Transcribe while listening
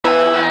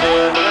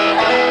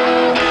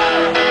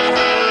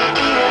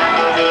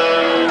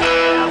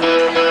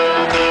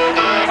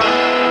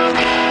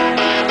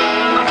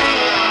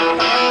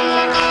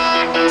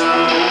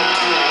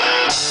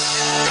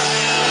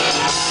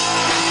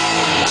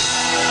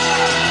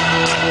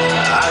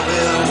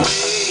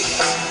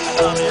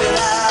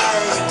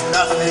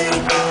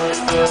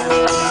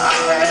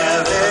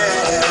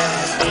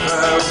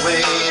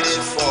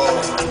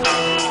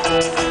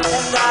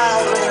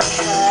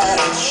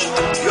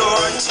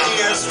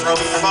from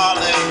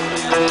falling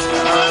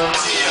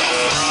until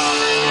from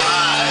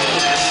my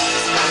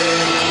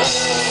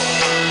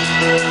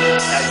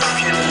now you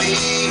can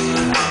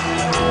leave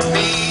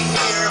me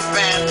here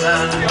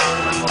abandoned.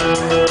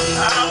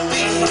 I'll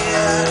be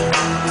here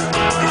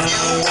if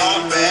you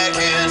walk back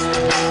in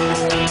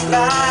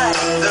like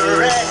the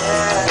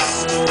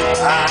rest.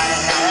 I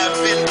have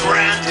been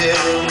granted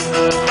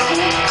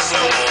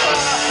so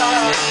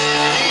far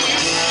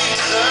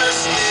beneath the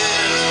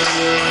skin,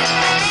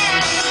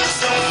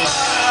 so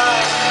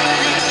far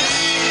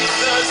beneath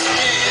the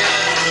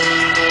skin,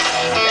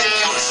 and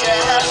you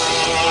shall be,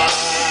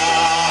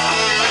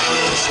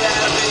 you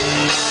shall be,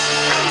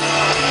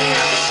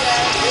 you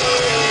shall be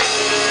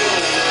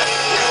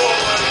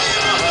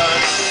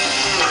forgiven.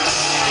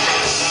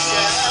 You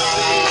shall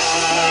be,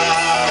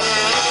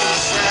 you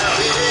shall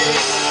be,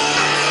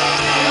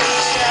 you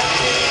shall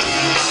be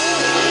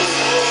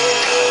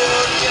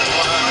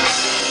forgiven.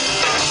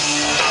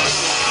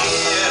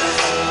 Here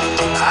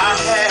I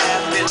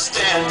have been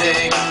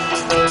standing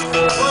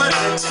for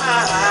the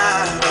time